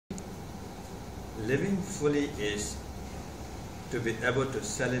living fully is to be able to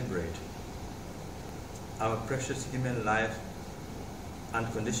celebrate our precious human life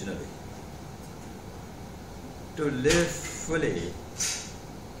unconditionally. To live fully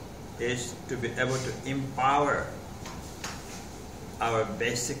is to be able to empower our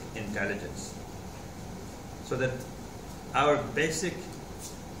basic intelligence, so that our basic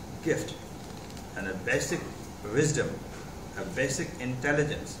gift and a basic wisdom, a basic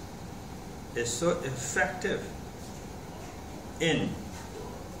intelligence is so effective in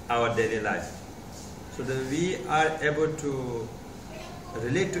our daily life, so that we are able to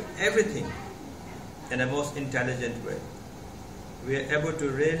relate to everything in a most intelligent way. We are able to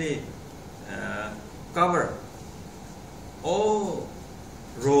really cover all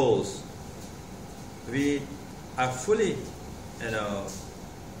roles. We are fully,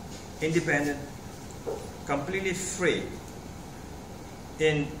 independent, completely free,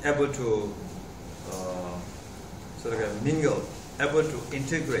 in able to mingle, able to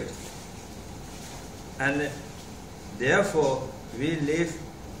integrate, and therefore we leave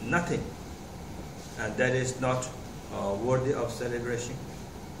nothing that is not worthy of celebration.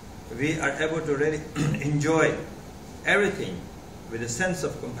 We are able to really enjoy everything with a sense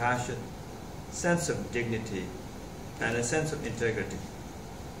of compassion, sense of dignity, and a sense of integrity.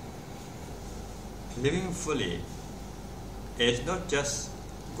 Living fully is not just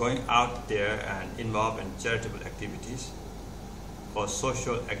going out there and involved in charitable activities or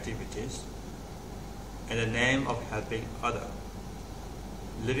social activities in the name of helping others.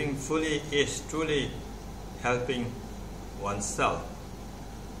 Living fully is truly helping oneself.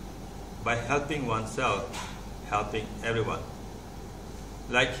 By helping oneself, helping everyone.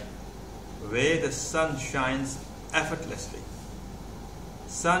 Like where the sun shines effortlessly.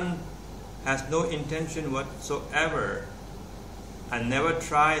 Sun has no intention whatsoever and never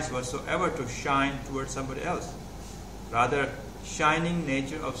tries whatsoever to shine towards somebody else. Rather, shining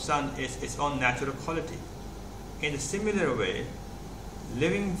nature of sun is its own natural quality. In a similar way,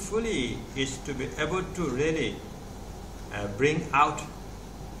 living fully is to be able to really bring out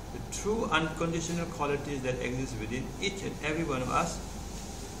the true unconditional qualities that exist within each and every one of us,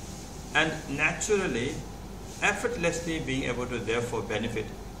 and naturally, effortlessly being able to therefore benefit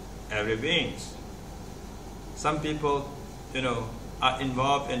every being. Some people, are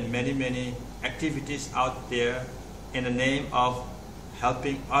involved in many activities out there in the name of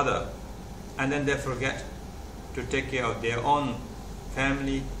helping others, and then they forget to take care of their own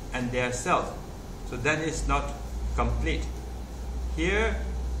family and their self. So that is not complete. Here,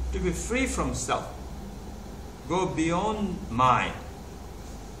 to be free from self, go beyond mind,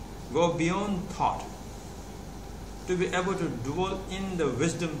 go beyond thought, to be able to dwell in the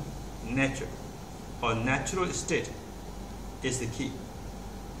wisdom nature or natural state is the key.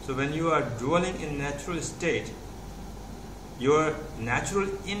 So when you are dwelling in natural state, your natural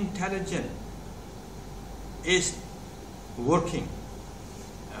intelligence is working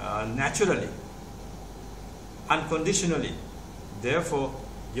naturally, unconditionally. Therefore,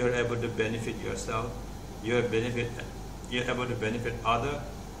 you are able to benefit yourself, you are able to benefit others.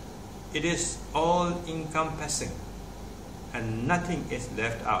 It is all encompassing and nothing is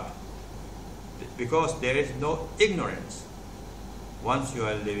left out, because there is no ignorance once you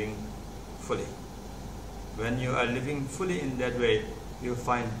are living fully. When you are living fully in that way, you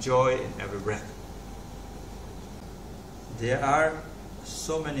find joy in every breath. There are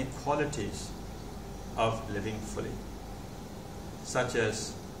so many qualities of living fully, such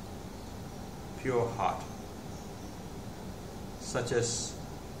as pure heart, such as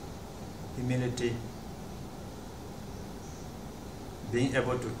humility, being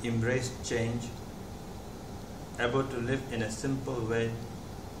able to embrace change, able to live in a simple way,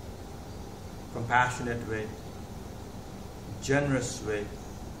 compassionate way, generous way,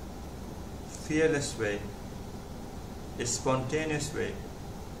 fearless way, a spontaneous way,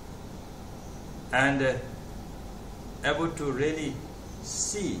 and able to really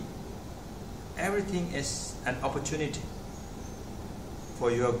see everything as an opportunity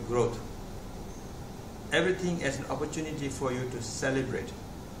for your growth, everything as an opportunity for you to celebrate,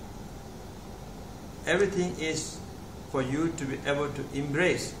 everything is for you to be able to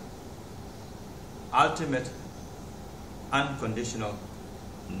embrace ultimate unconditional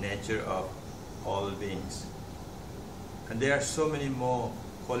nature of all beings. And there are so many more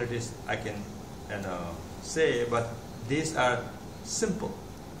qualities I can say, but these are simple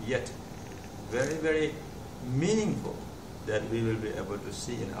yet very meaningful, that we will be able to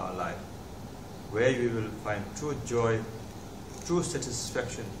see in our life, where we will find true joy, true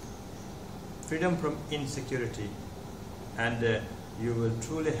satisfaction, freedom from insecurity, and you will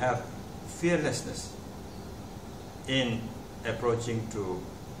truly have fearlessness in approaching to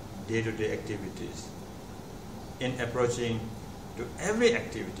day-to-day activities, in approaching to every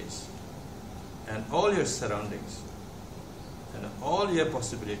activities and all your surroundings and all your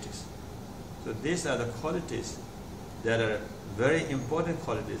possibilities. So these are the qualities that are very important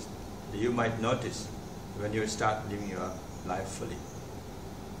qualities that you might notice when you start living your life fully.